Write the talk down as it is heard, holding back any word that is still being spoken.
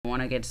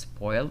want to get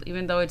spoiled,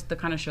 even though it's the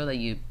kind of show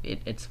that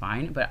it's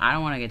fine, but I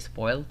don't want to get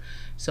spoiled.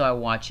 So I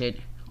watch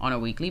it on a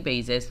weekly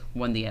basis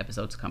when the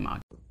episodes come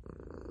out.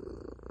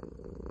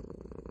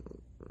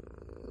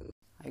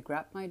 I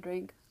grab my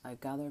drink, I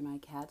gather my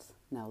cats.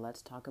 Now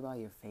let's talk about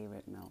your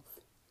favorite MILF.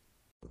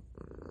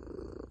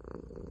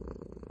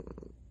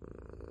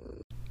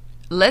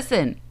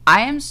 Listen,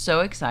 I am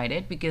so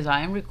excited because I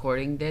am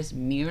recording this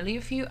merely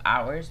a few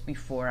hours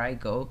before I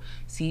go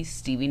see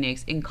Stevie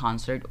Nicks in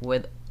concert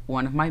with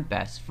one of my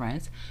best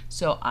friends.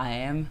 So I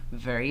am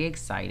very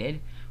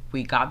excited.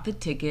 We got the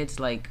tickets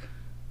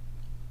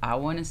I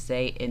want to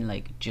say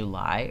in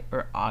July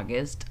or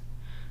August,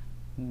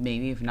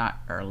 maybe if not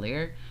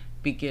earlier,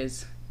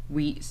 because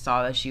we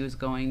saw that she was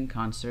going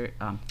on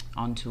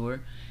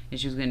tour, and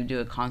she was going to do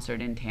a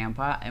concert in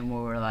Tampa, and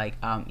we were like,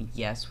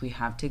 yes, we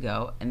have to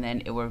go. And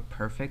then it worked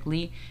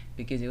perfectly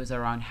because it was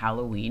around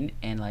Halloween,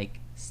 and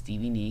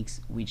Stevie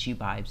Nicks, witchy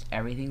vibes,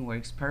 everything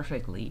works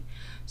perfectly.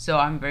 So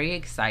I'm very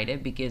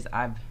excited because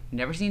I've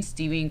never seen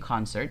Stevie in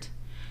concert,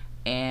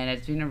 and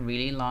it's been a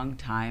really long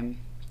time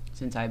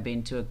since I've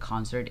been to a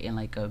concert in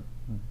a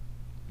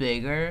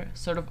bigger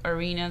sort of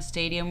arena,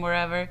 stadium,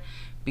 wherever,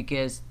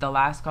 because the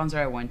last concert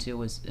I went to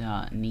was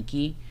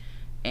Nicki,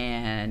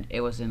 and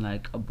it was in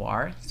a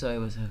bar, so it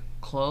was a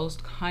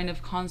closed kind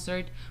of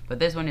concert. But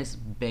this one is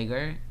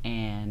bigger,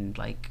 and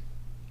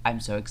I'm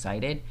so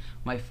excited.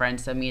 My friend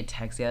sent me a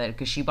text the other day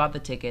because she bought the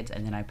tickets,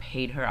 and then I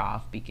paid her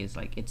off because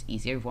it's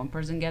easier if one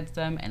person gets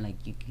them, and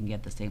you can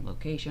get the same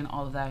location,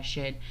 all of that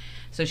shit.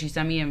 So she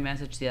sent me a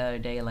message the other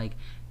day,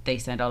 they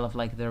sent all of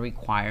the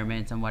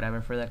requirements and whatever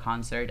for the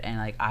concert,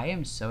 and I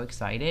am so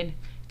excited.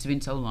 It's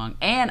been so long,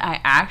 and I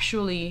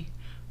actually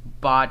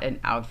bought an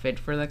outfit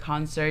for the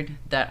concert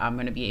that I'm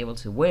gonna be able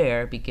to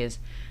wear, because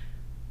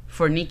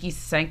for Nicki's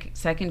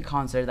second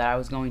concert that I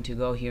was going to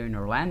go here in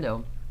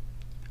Orlando,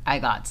 I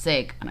got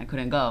sick and I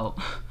couldn't go,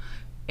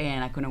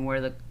 and I couldn't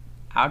wear the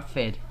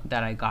outfit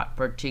that I got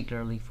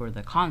particularly for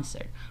the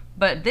concert.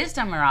 But this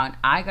time around,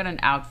 I got an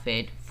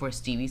outfit for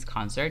Stevie's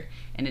concert,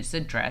 and it's a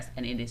dress,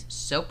 and it is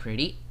so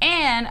pretty.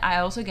 And I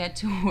also get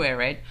to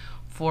wear it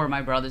for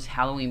my brother's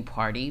Halloween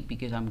party,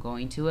 because I'm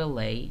going to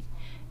LA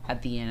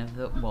at the end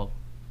of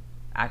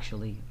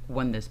actually,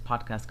 when this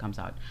podcast comes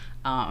out,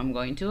 I'm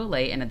going to LA,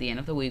 and at the end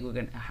of the week, we're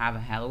going to have a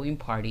Halloween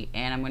party,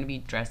 and I'm going to be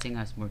dressing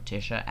as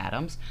Morticia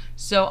Addams.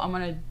 So I'm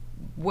going to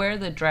wear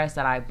the dress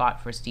that I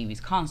bought for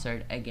Stevie's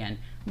concert again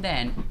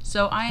then.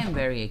 So I am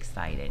very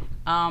excited.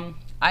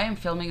 I am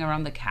filming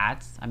around the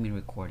cats.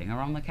 Recording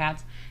around the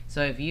cats.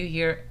 So if you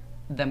hear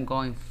them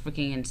going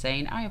freaking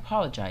insane, I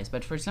apologize.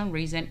 But for some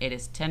reason, it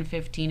is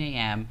 10:15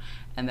 a.m.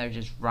 and they're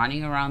just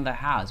running around the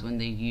house when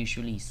they're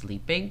usually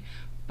sleeping.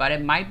 But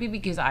it might be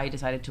because I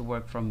decided to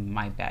work from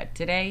my bed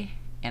today,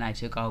 and I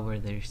took over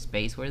their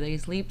space where they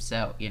sleep.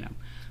 So,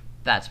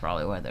 that's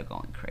probably why they're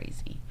going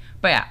crazy.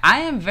 But yeah, I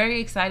am very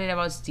excited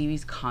about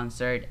Stevie's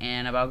concert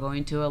and about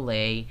going to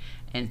LA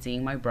and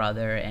seeing my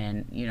brother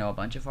and, a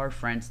bunch of our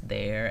friends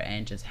there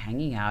and just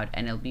hanging out,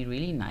 and it'll be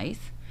really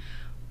nice.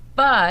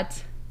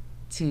 But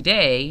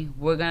today,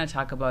 we're going to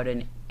talk about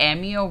an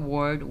Emmy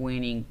Award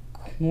winning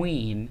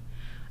queen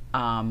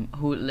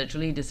who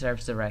literally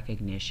deserves the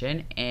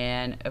recognition.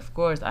 And of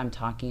course, I'm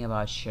talking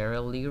about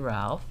Sheryl Lee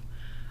Ralph,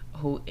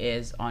 who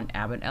is on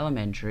Abbott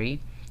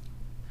Elementary.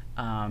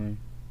 And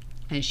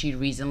she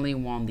recently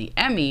won the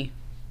Emmy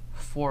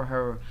for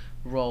her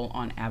role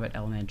on Abbott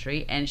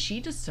Elementary, and she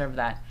deserved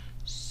that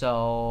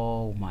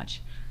so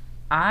much.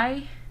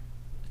 I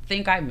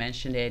think I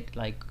mentioned it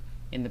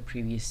in the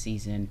previous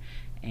season,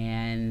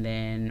 and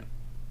then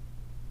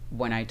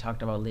when I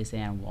talked about Lisa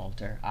Ann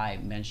Walter, I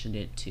mentioned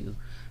it too.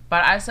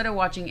 But I started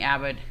watching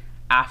Abbott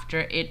after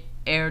it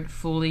aired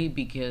fully,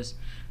 because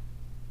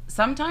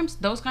sometimes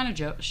those kind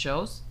of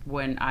shows,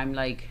 when I'm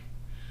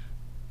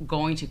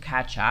going to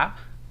catch up,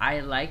 I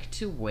like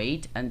to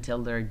wait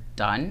until they're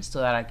done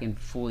so that I can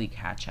fully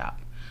catch up.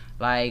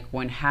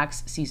 When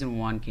Hacks season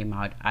 1 came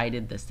out, I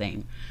did the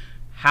same.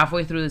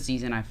 Halfway through the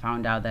season, I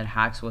found out that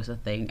Hacks was a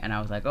thing, and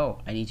I was like, oh,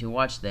 I need to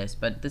watch this.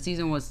 But the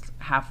season was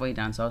halfway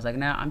done, so I was like,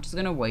 nah, I'm just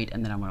gonna wait,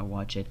 and then I'm gonna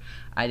watch it.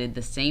 I did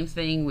the same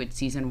thing with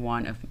season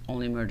 1 of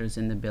Only Murders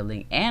in the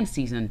Building and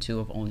season 2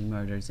 of Only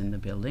Murders in the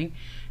Building.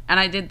 And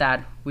I did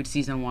that with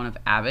season 1 of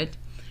Abbott.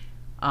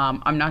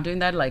 I'm not doing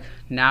that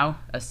now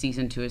as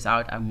season 2 is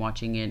out. I'm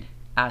watching it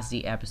as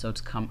the episodes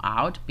come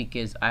out,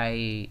 because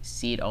I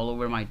see it all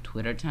over my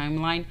Twitter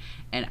timeline,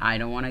 and I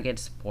don't want to get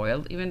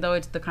spoiled, even though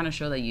it's the kind of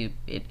show that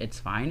it's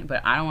fine,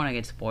 but I don't want to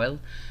get spoiled.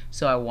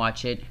 So I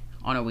watch it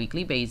on a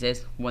weekly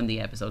basis when the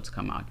episodes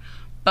come out.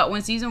 But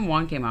when season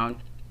 1 came out,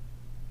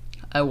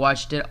 I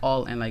watched it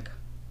all in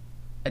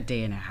a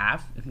day and a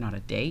half, if not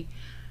a day.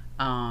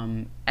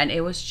 And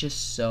it was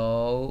just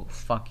so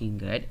fucking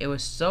good. It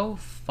was so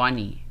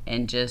funny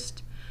and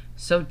just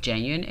so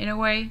genuine in a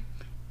way.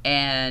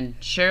 And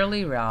Sheryl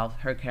Lee Ralph,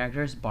 her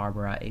character is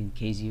Barbara, in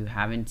case you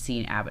haven't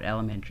seen Abbott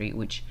Elementary,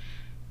 which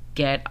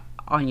get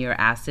on your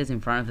asses in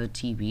front of the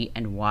TV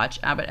and watch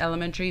Abbott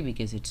Elementary,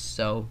 because it's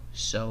so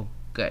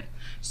good.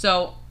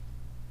 So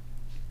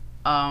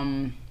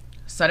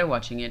Started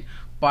watching it.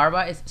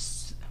 Barba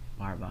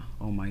Barba.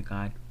 Oh my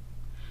god.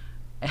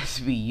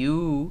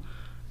 SVU.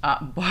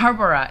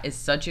 Barbara is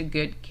such a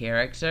good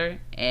character,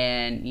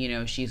 and you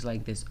know, she's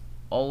like this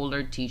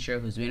older teacher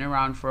who's been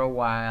around for a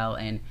while,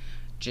 and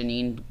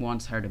Janine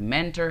wants her to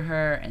mentor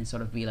her and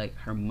sort of be like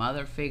her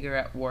mother figure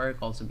at work,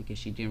 also because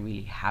she didn't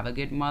really have a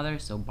good mother.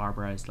 So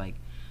Barbara is like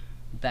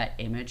that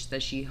image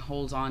that she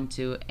holds on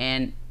to.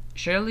 And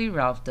Shirley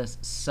Ralph does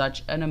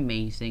such an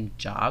amazing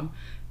job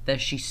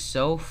that she's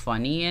so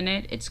funny in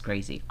it. It's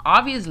crazy.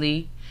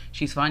 Obviously,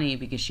 she's funny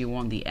because she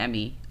won the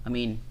Emmy. I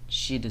mean,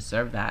 she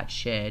deserved that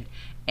shit.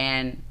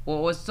 And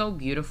what was so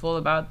beautiful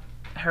about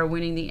her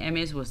winning the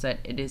Emmys was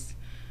that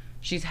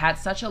she's had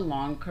such a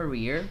long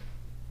career,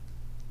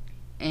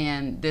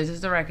 and this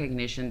is the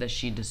recognition that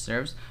she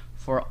deserves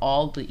for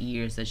all the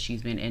years that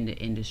she's been in the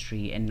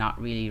industry and not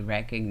really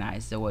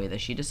recognized the way that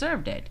she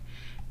deserved it.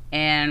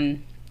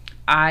 And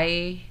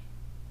I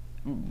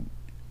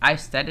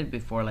said it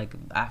before, like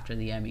after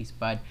the Emmys,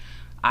 but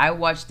I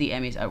watched the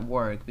Emmys at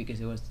work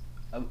because it was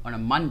on a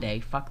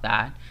Monday. Fuck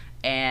that.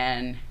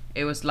 And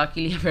it was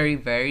luckily a very,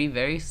 very,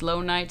 very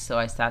slow night, so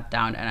I sat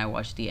down and I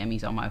watched the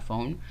Emmys on my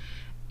phone.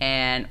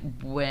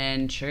 And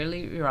when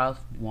Shirley Ralph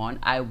won,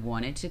 I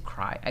wanted to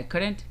cry. I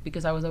couldn't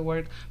because I was at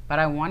work, but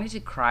I wanted to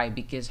cry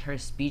because her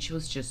speech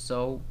was just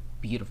so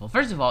beautiful.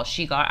 First of all,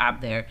 she got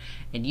up there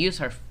and used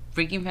her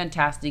freaking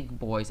fantastic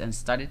voice and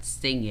started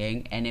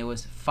singing, and it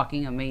was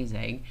fucking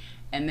amazing.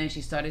 And then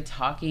she started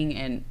talking,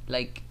 and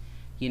like,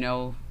 you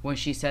know, when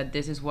she said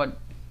this is what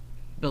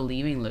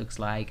believing looks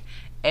like,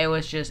 it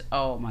was just,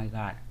 oh my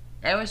god,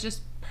 it was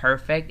just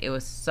perfect. It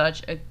was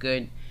such a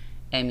good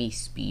Emmy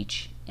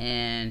speech,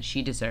 and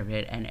she deserved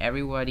it. And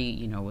everybody,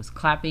 you know, was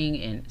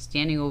clapping and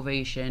standing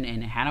ovation,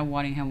 and Hannah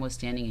Waddingham was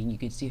standing, and you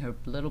could see her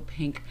little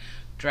pink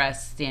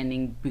dress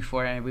standing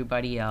before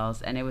everybody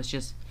else, and it was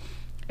just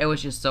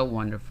so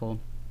wonderful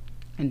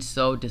and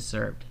so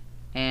deserved.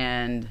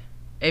 And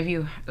if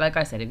you, like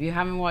I said, if you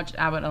haven't watched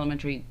Abbott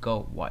Elementary,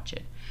 go watch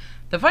it.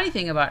 The funny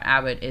thing about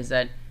Abbott is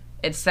that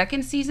its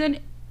second season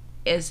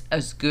is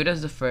as good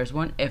as the first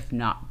one, if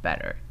not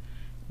better,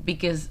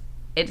 because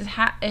it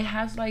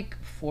has like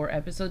 4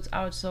 episodes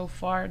out so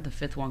far. The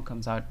 5th one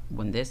comes out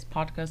when this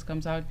podcast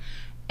comes out,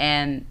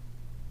 and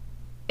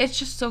it's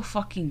just so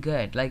fucking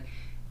good. Like,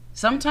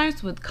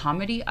 sometimes with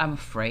comedy, I'm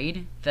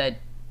afraid that,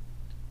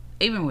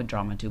 even with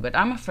drama too, but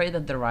I'm afraid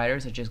that the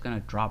writers are just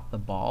gonna drop the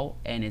ball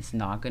and it's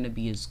not gonna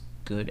be as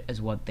good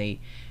as what they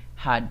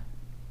had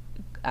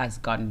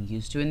gotten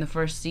used to in the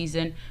first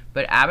season.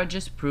 But Abbott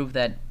just proved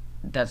that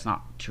that's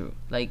not true.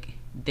 Like,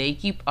 they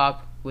keep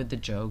up with the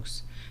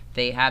jokes.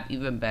 They have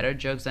even better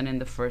jokes than in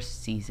the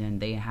first season.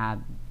 They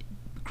have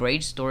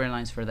great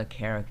storylines for the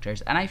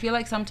characters. And I feel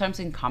like sometimes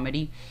in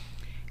comedy,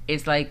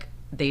 it's like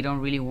they don't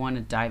really want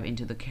to dive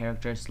into the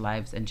characters'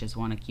 lives and just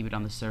want to keep it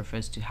on the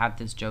surface to have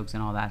these jokes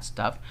and all that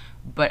stuff.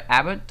 But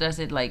Abbott does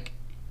it like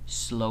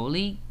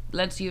slowly,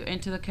 lets you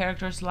into the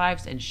characters'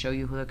 lives and show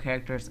you who the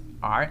characters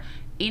are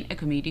in a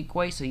comedic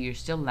way, so you're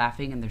still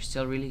laughing and there's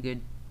still really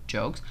good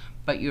jokes,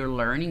 but you're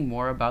learning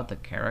more about the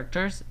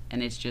characters,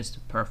 and it's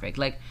just perfect.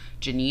 Like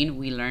Janine,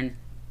 we learned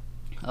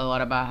a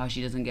lot about how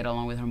she doesn't get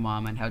along with her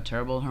mom and how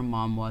terrible her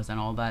mom was and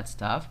all that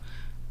stuff,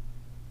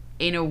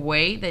 in a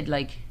way that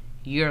like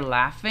you're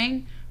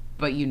laughing,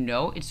 but you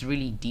know it's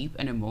really deep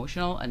and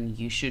emotional and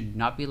you should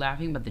not be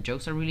laughing, but the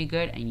jokes are really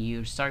good and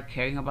you start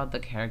caring about the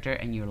character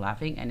and you're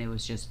laughing, and it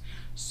was just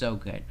so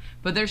good.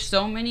 But there's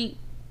so many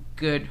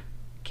good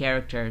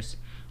characters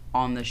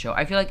on the show.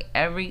 I feel like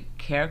every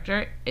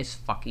character is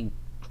fucking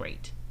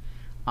great.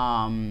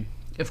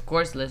 Of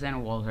course, Liz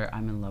Ann Walter,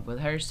 I'm in love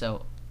with her.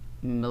 So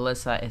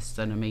Melissa is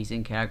an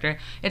amazing character.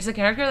 It's a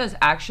character that's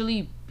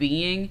actually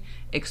being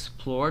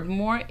explored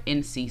more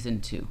in season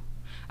 2.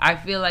 I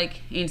feel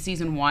like in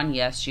season 1,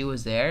 yes, she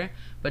was there,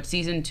 but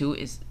season 2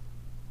 is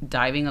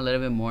diving a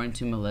little bit more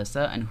into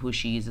Melissa and who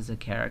she is as a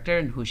character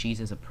and who she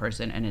is as a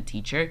person and a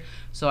teacher.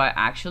 So I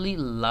actually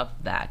love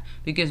that,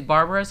 because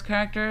Barbara's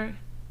character,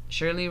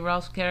 Shirley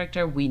Ralph's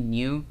character, we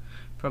knew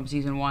from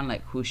season 1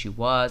 like who she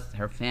was,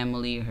 her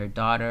family, her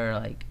daughter,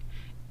 like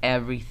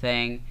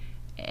everything,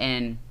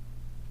 and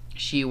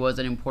she was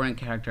an important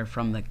character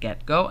from the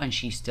get-go, and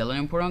she's still an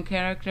important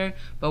character,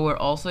 but we're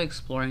also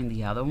exploring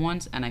the other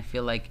ones, and I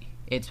feel like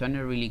it's been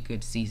a really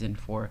good season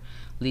for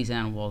Lisa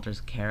Ann Walter's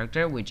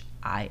character, which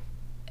I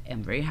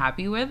am very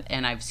happy with,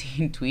 and I've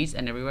seen tweets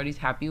and everybody's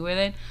happy with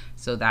it,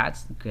 so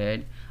that's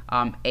good.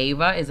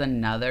 Ava is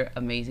another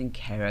amazing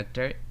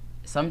character.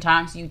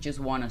 Sometimes you just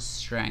want to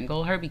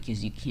strangle her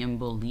because you can't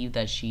believe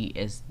that she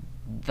is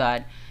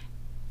that,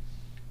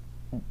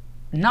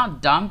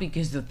 not dumb,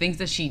 because the things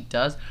that she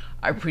does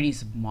are pretty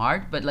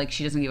smart, but like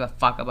she doesn't give a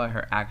fuck about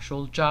her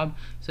actual job,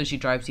 so she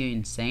drives you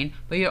insane,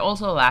 but you're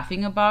also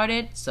laughing about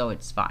it, so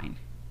it's fine.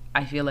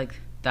 I feel like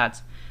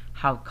that's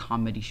how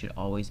comedy should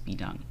always be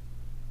done,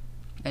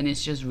 and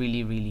it's just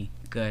really, really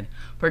good,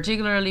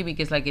 particularly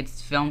because like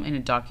it's filmed in a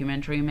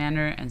documentary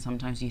manner, and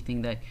sometimes you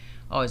think that,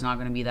 oh, it's not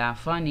gonna be that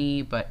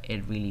funny, but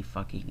it really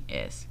fucking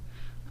is.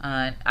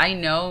 I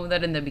know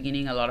that in the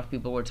beginning a lot of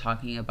people were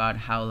talking about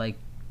how like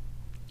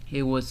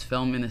it was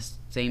filmed in the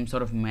same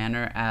sort of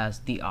manner as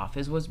The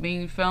Office was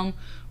being filmed,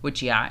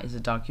 which, yeah, is a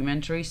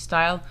documentary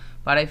style.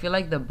 But I feel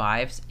like the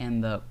vibes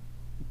and the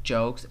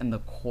jokes and the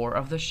core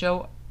of the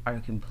show are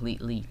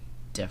completely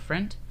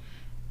different.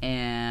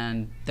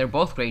 And they're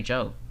both great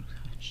jokes.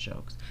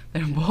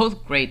 They're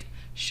both great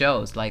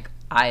shows. Like,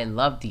 I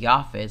love The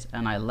Office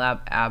and I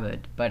love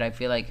Abbott, but I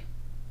feel like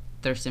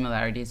their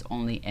similarities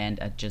only end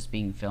at just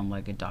being filmed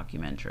like a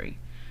documentary.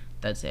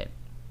 That's it.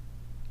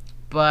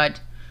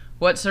 But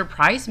what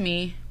surprised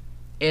me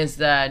is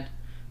that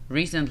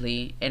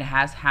recently it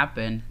has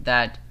happened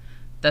that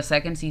the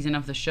second season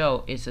of the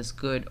show is as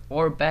good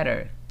or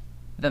better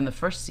than the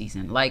first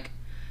season. Like,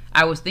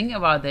 I was thinking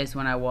about this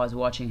when I was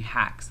watching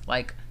Hacks.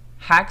 Like,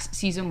 Hacks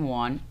season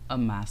 1, a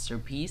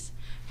masterpiece.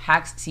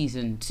 Hacks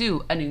season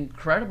 2, an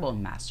incredible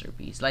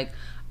masterpiece. Like,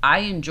 I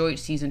enjoyed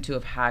season 2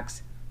 of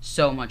Hacks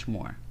so much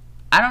more.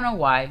 I don't know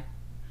why,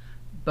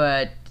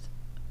 but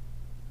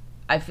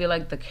I feel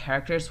like the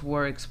characters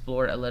were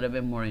explored a little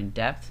bit more in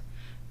depth.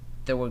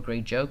 There were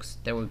great jokes,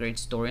 there were great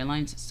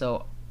storylines.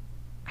 So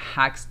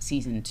Hacks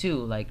season 2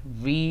 like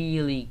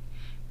really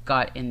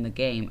got in the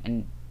game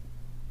and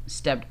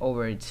stepped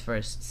over its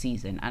first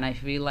season. And I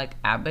feel like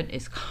Abbott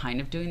is kind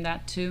of doing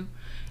that too,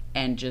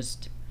 and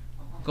just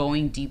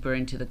going deeper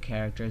into the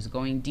characters,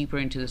 going deeper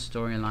into the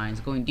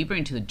storylines, going deeper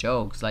into the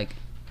jokes. Like,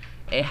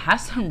 it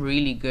has some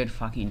really good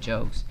fucking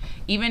jokes.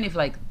 Even if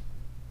like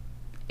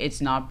it's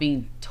not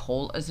being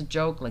told as a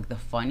joke, like the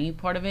funny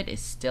part of it is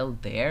still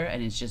there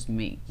and it's just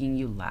making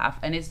you laugh.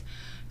 And it's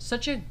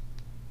such a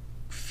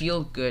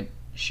feel good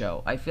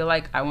show. I feel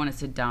like I want to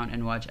sit down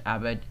and watch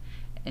Abbott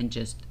and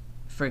just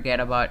forget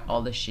about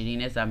all the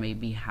shittiness that may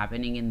be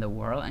happening in the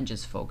world and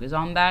just focus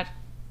on that,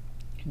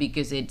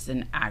 because it's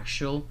an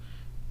actual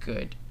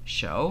good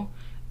show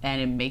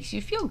and it makes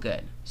you feel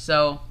good.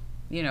 So,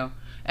 you know,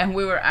 and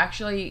we were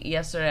actually,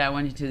 yesterday I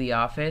went into the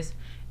office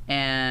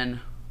and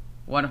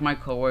one of my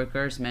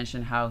coworkers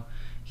mentioned how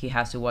he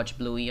has to watch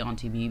Bluey on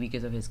TV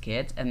because of his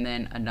kids. And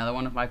then another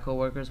one of my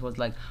coworkers was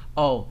like,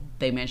 oh,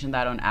 they mentioned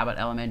that on Abbott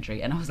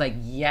Elementary. And I was like,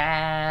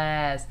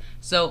 yes.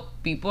 So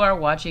people are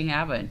watching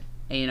Abbott,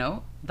 and, you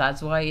know,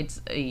 that's why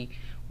it's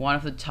one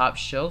of the top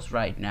shows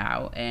right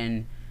now,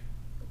 and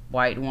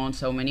why it won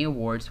so many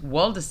awards.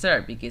 Well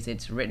deserved, because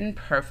it's written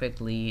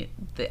perfectly.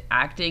 The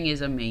acting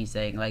is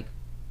amazing. Like,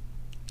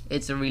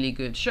 it's a really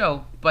good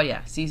show. But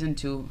yeah, season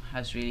 2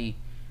 has really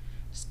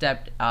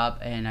stepped up,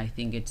 and I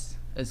think it's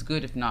as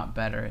good, if not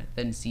better,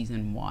 than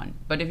season 1.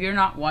 But if you're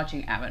not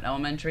watching Abbott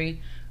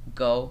Elementary,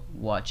 go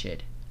watch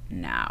it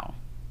now.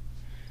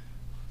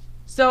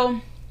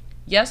 So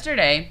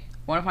yesterday,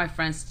 one of my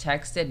friends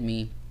texted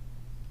me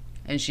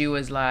and she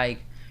was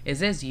like, is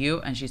this you?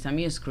 And she sent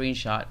me a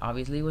screenshot.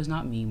 Obviously it was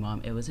not me,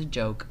 Mom, it was a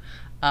joke.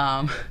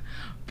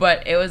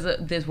 But it was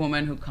this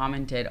woman who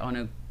commented on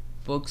a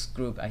books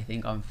group, I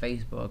think on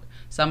Facebook.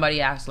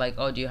 Somebody asked like,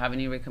 oh, do you have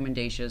any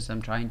recommendations?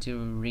 I'm trying to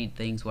read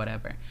things,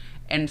 whatever.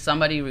 And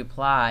somebody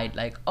replied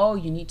like, oh,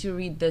 you need to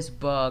read this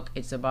book.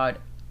 It's about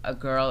a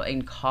girl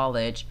in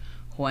college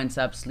who ends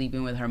up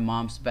sleeping with her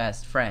mom's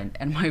best friend.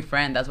 And my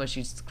friend, that's what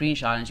she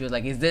screenshot, and she was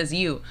like, is this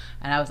you?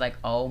 And I was like,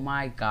 oh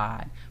my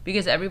God,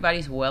 because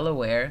everybody's well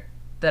aware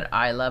that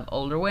I love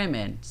older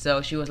women.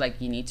 So she was like,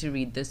 you need to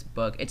read this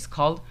book. It's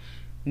called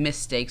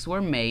Mistakes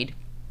Were Made,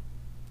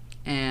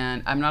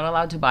 and I'm not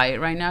allowed to buy it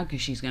right now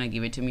because she's gonna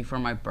give it to me for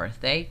my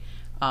birthday.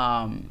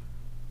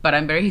 But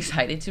I'm very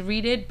excited to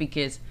read it,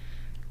 because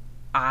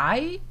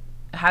I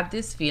had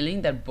this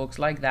feeling that books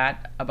like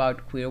that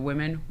about queer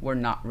women were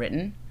not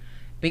written.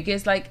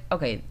 Because, like,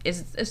 okay,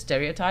 it's a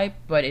stereotype,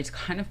 but it's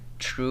kind of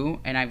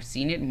true, and I've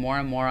seen it more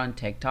and more on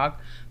TikTok,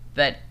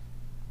 that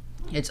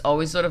it's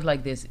always sort of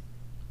like this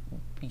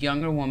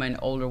younger woman,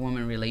 older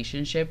woman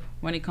relationship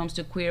when it comes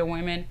to queer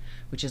women,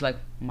 which is like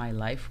my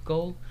life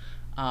goal.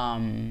 But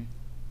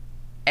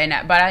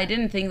I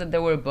didn't think that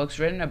there were books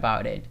written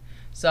about it.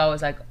 So I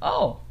was like,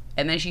 oh.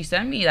 And then she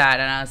sent me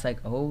that, and I was like,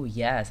 oh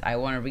yes, I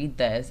want to read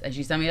this. And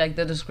she sent me like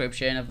the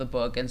description of the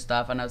book and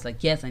stuff, and I was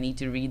like, yes, I need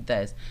to read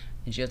this.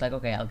 And she was like,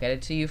 okay, I'll get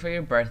it to you for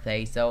your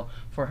birthday. So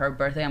for her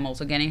birthday, I'm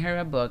also getting her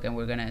a book, and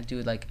we're gonna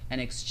do like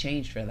an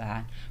exchange for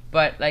that.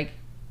 But like,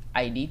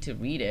 I need to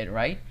read it,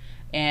 right?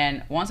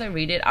 And once I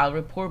read it, I'll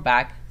report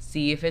back,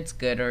 see if it's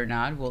good or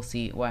not. We'll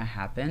see what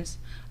happens.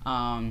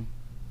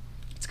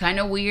 It's kind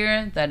of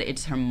weird that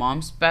it's her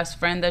mom's best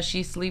friend that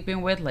she's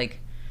sleeping with. Like,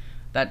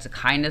 that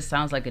kind of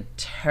sounds like a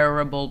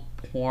terrible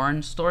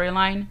porn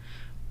storyline.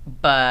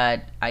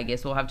 But I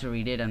guess we'll have to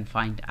read it and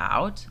find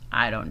out.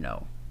 I don't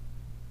know.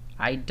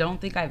 I don't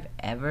think I've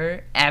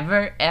ever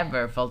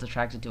felt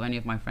attracted to any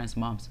of my friends'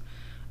 moms.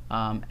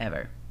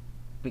 Ever.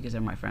 Because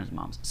they're my friends'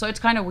 moms. So it's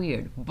kind of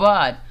weird.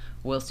 But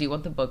we'll see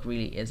what the book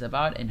really is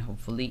about, and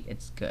hopefully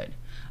it's good.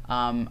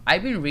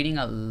 I've been reading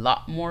a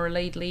lot more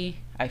lately.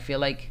 I feel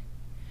like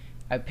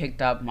I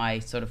picked up my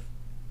sort of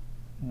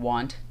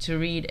want to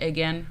read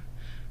again.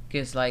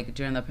 Because like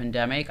during the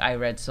pandemic, I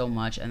read so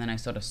much, and then I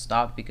sort of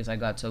stopped because I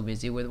got so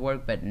busy with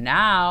work. But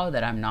now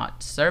that I'm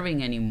not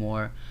serving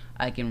anymore,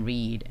 I can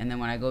read. And then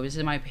when I go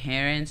visit my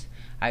parents,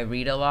 I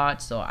read a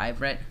lot, so I've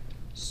read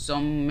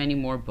so many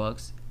more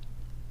books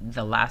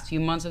the last few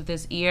months of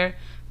this year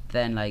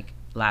than like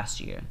last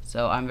year.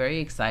 So I'm very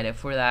excited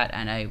for that,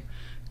 and I'm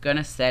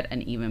gonna set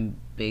an even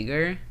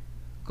bigger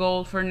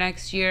goal for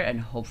next year, and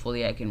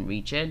hopefully I can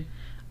reach it.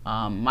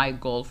 My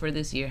goal for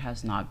this year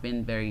has not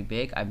been very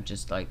big. I'm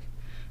just like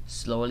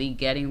slowly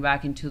getting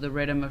back into the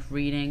rhythm of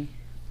reading.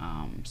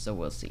 So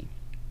we'll see.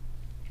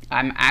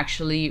 I'm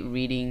actually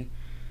reading.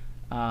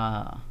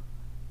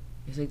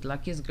 Is it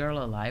Luckiest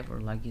Girl Alive or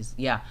Luckiest?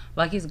 Yeah,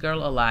 Luckiest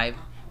Girl Alive,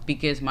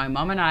 because my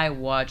mom and I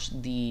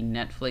watched the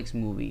Netflix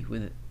movie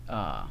with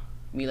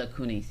Mila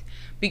Kunis,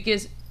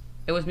 because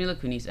it was Mila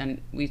Kunis,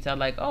 and we thought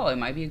like, oh, it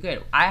might be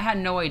good. I had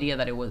no idea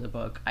that it was a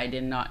book. I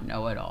did not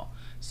know at all.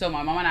 So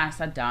my mom and I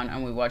sat down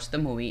and we watched the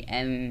movie,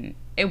 and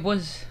it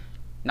was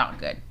not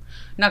good.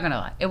 Not gonna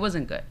lie, it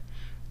wasn't good.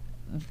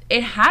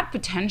 It had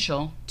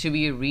potential to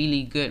be a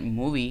really good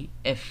movie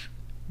if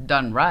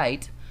done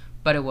right,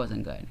 but it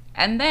wasn't good.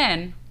 And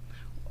then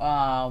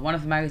one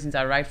of the magazines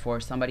I write for,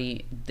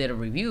 somebody did a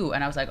review,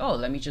 and I was like, oh,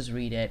 let me just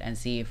read it and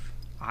see if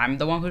I'm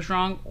the one who's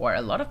wrong, or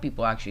a lot of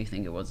people actually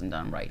think it wasn't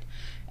done right.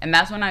 And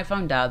that's when I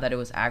found out that it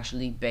was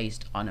actually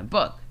based on a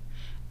book,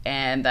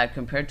 and that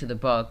compared to the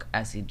book,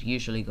 as it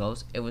usually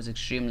goes, it was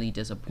extremely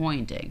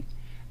disappointing.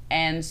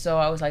 And so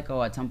I was like,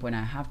 oh, at some point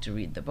I have to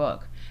read the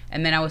book.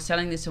 And then I was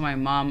telling this to my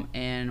mom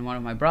and one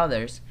of my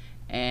brothers,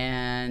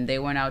 and they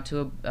went out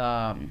to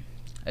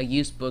a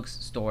used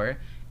books store,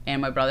 and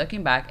my brother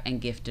came back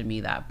and gifted me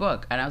that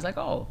book. And I was like,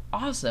 oh,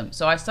 awesome.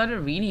 So I started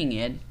reading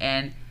it,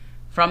 and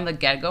from the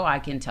get-go, I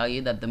can tell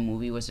you that the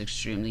movie was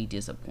extremely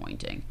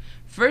disappointing.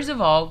 First of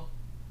all,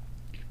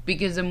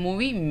 because the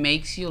movie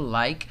makes you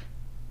like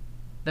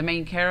the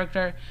main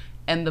character,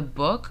 and the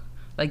book,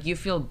 like, you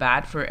feel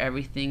bad for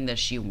everything that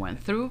she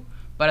went through,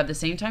 but at the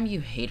same time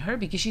you hate her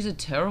because she's a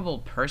terrible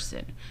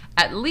person,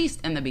 at least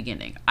in the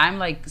beginning. I'm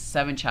like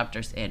 7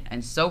 chapters in,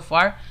 and so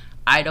far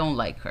I don't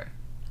like her.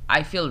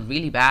 I feel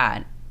really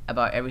bad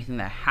about everything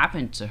that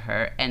happened to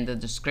her, and the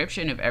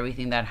description of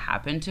everything that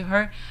happened to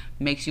her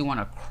makes you want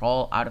to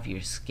crawl out of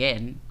your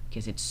skin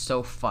because it's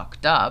so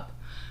fucked up.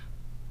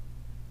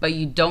 But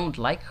you don't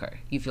like her.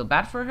 You feel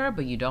bad for her,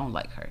 but you don't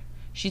like her.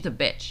 She's a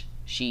bitch.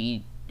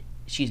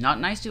 She's not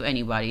nice to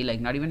anybody, like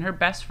not even her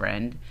best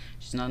friend.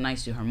 She's not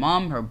nice to her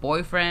mom, her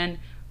boyfriend,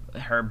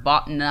 her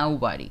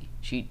nobody.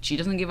 She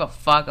doesn't give a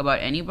fuck about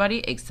anybody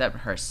except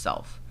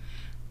herself.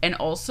 And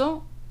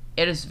also,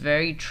 it is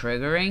very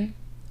triggering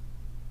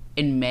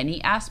in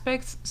many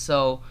aspects,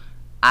 so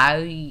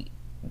I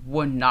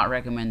would not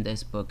recommend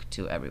this book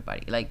to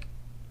everybody. Like,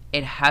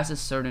 it has a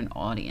certain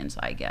audience,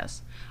 I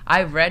guess.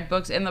 I've read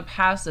books in the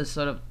past that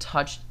sort of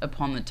touched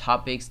upon the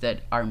topics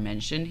that are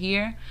mentioned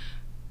here,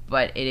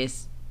 but it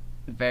is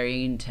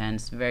very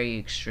intense, very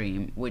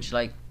extreme, which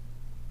like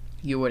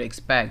you would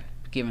expect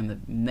given the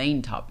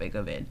main topic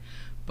of it.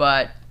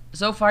 But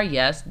so far,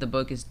 yes, the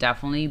book is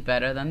definitely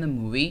better than the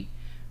movie,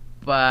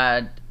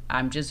 but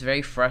I'm just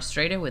very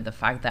frustrated with the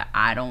fact that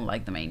I don't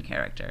like the main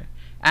character.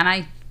 And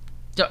I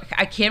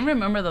can't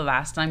remember the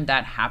last time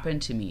that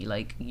happened to me.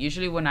 Like,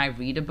 usually when I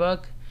read a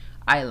book,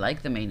 I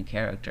like the main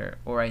character,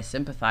 or I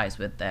sympathize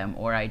with them,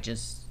 or I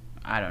just,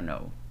 I don't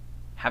know,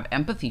 have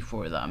empathy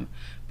for them,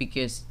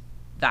 because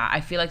that,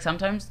 I feel like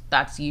sometimes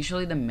that's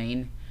usually the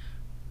main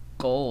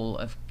goal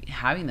of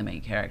having the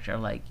main character.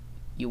 Like,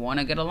 you want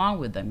to get along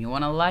with them, you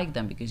want to like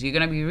them, because you're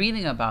going to be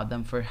reading about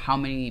them for how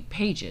many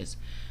pages.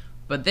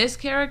 But this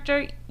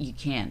character, you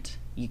can't.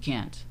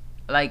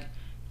 Like,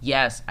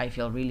 yes, I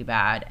feel really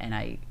bad, and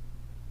I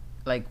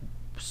like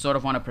sort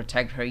of want to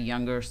protect her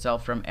younger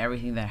self from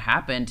everything that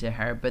happened to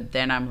her, but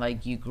then I'm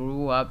like, you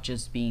grew up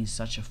just being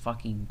such a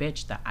fucking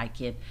bitch that I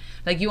can't,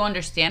 like, you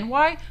understand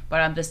why, but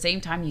at the same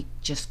time you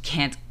just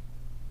can't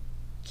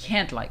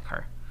like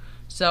her.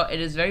 So it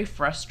is very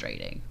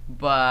frustrating,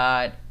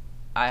 but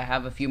I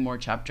have a few more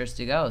chapters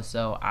to go,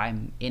 so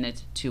I'm in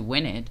it to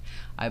win it.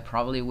 I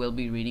probably will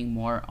be reading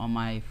more on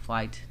my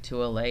flight to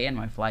LA and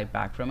my flight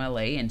back from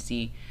LA, and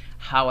see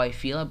how I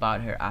feel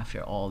about her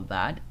after all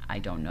that. I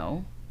don't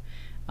know.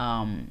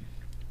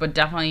 But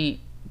definitely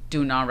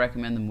do not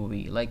recommend the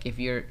movie. Like, if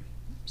you're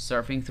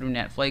surfing through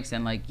Netflix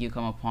and like you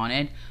come upon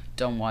it,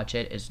 don't watch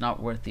it. It's not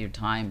worth your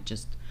time.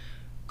 Just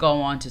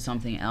go on to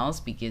something else,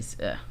 because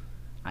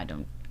I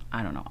don't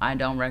know. I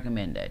don't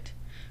recommend it.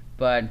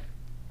 But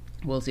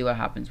we'll see what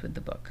happens with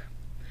the book.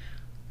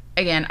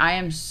 Again, I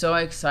am so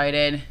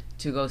excited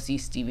to go see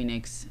Stevie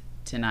Nicks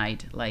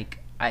tonight. Like,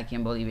 I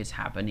can't believe it's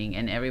happening,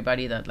 and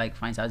everybody that like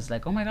finds out is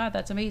like, oh my god,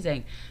 that's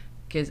amazing,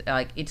 because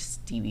like, it's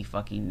Stevie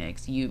fucking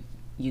Nicks. You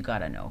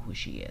gotta know who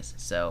she is.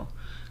 So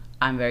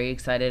I'm very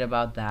excited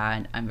about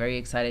that. I'm very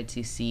excited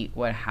to see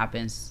what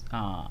happens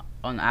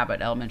on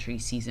Abbott Elementary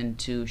season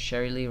 2.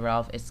 Sheryl Lee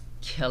Ralph is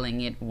killing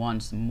it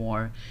once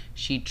more.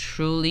 She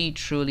truly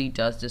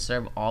does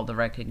deserve all the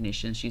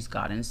recognition she's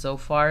gotten so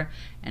far,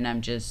 and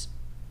I'm just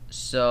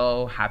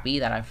so happy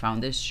that I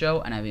found this show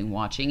and I've been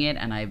watching it,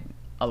 and I'm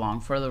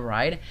along for the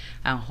ride.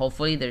 And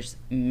hopefully there's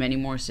many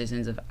more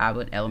seasons of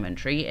Abbott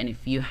Elementary, and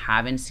if you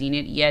haven't seen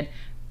it yet,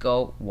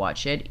 Go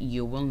watch it.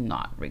 You will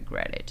not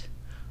regret it.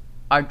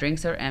 Our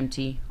drinks are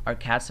empty. Our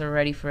cats are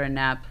ready for a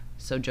nap.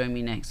 So join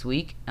me next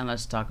week and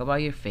let's talk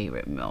about your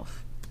favorite MILF.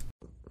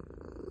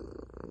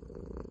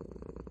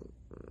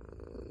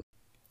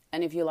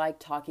 And if you like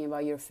talking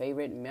about your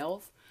favorite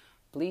MILF,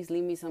 please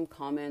leave me some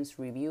comments,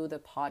 review the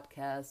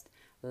podcast,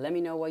 let me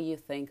know what you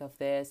think of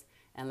this,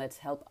 and let's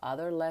help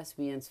other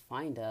lesbians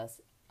find us,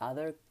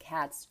 other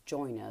cats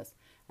join us,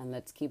 and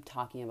let's keep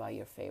talking about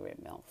your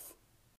favorite MILF.